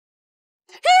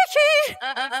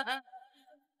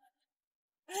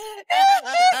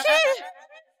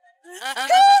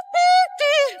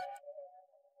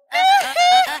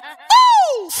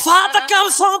Father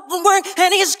comes home from work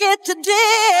and he's scared to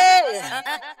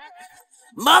death.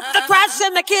 Mother cries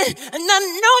in the kid and I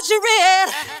know she read.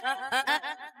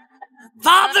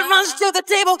 Father runs to the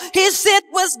table, he said,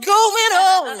 "What's going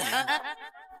on?"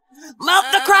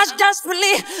 Mother cries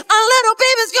desperately, "Our little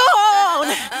baby's gone."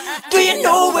 Do you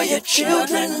know where your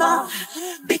children are?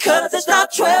 Because it's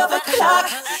not 12 o'clock.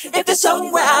 If they're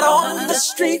somewhere out on the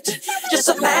street, just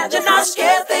imagine how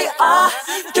scared they are.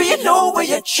 Do you know where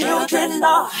your children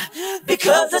are?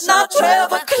 Because it's not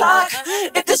 12 o'clock.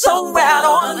 If they're somewhere out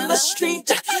on the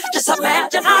street, just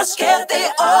imagine how scared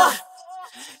they are.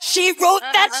 She wrote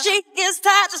that she is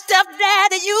tired of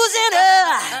stepdaddy using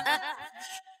her,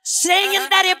 saying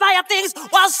that he buy her things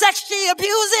while sexually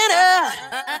abusing her.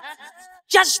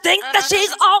 Just think that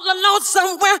she's all alone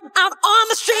somewhere out on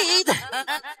the street.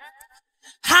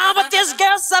 How would this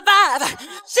girl survive?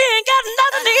 She ain't got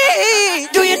nothing to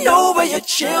eat. Do you know where your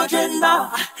children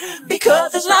are?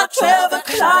 Because it's not 12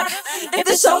 o'clock. If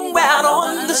they're somewhere out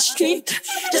on the street,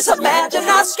 just imagine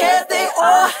how scared they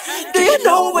are. Do you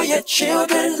know where your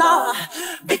children are?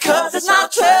 Because it's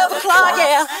not 12 o'clock,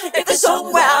 yeah. If they're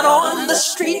somewhere out on the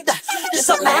street, just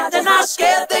imagine how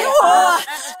scared they are.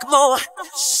 Come on,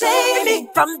 save me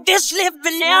from this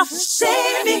living now.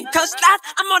 Save me, cause that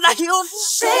I'm on a hill.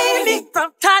 Save me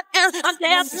from time and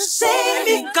death. Save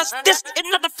me, cause this is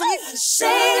not the free.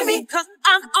 Save me, cause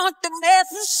I'm on the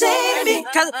mess. Save me,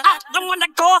 cause I don't wanna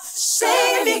go.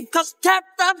 Save me, cause terror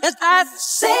is high.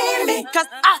 Save me, cause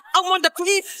I don't want to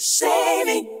breathe. Save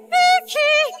me.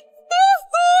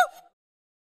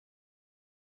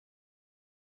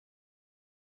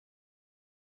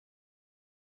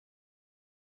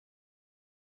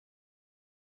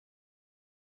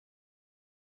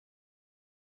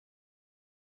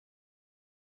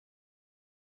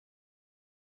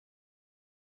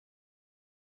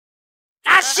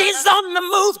 Now she's on the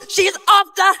move, she's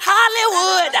off to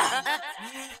Hollywood.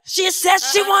 She says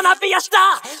she wanna be a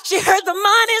star, she heard the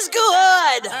money's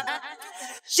good.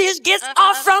 She gets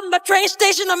off from the train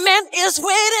station, a man is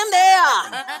waiting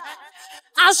there.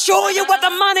 I'll show you what the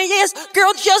money is,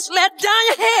 girl, just let down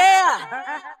your hair.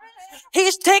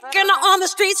 He's taking her on the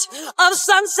streets of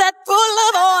Sunset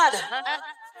Boulevard.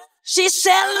 She's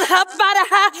selling her body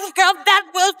high, girl, that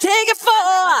will take it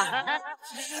for.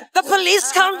 The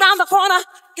police come round the corner,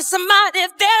 get somebody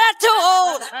there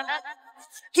told.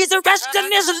 He's arresting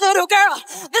this little girl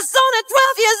that's only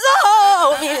 12 years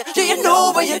old. Do you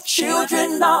know where your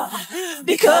children are?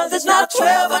 Because it's not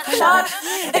 12 o'clock.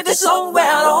 If they're somewhere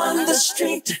out on the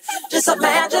street, just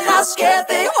imagine how scared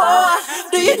they are.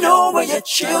 Do you know where your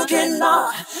children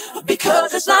are?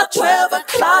 Because it's not 12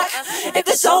 o'clock. If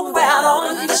they're somewhere out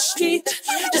on the street,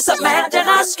 just imagine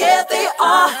how scared they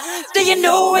are. Do you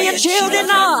know where your children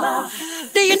are?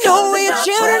 Do you know where your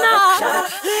children are?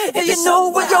 Do you know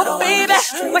where your baby?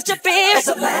 What's your baby? Just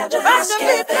imagine how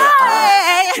scared they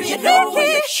are. Do you know where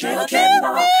your children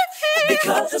are?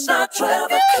 Because it's not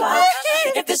 12 o'clock.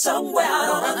 If they're somewhere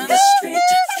out on the street,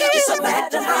 just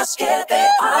imagine how scared they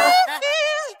are.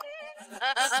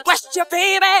 What's your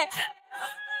baby?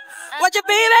 What's your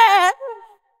baby?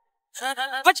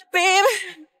 What's your baby?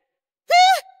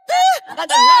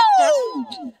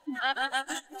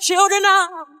 Children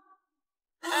are.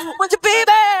 What's your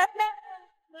baby?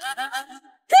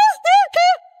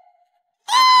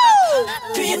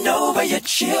 Do you know where your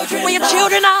children are? Where your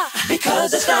children are?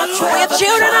 Because it's not 12 where your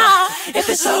children are? If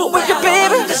it's somewhere your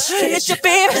baby, on the street, it's your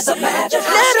baby. Just imagine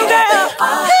how little girl.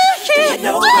 Do you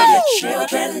know where your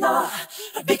children are?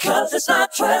 Because it's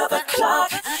not 12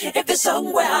 o'clock. If it's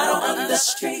somewhere out on the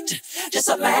street, just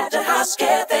imagine how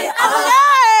scared they are.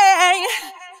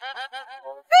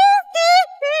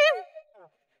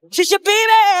 She's your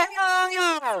baby.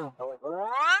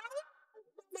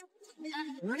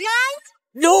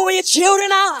 Know where your children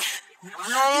are.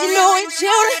 You know where your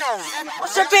children.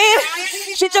 What's your baby?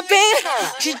 She's your baby.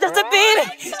 She's just a baby.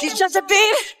 She's just a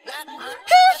baby.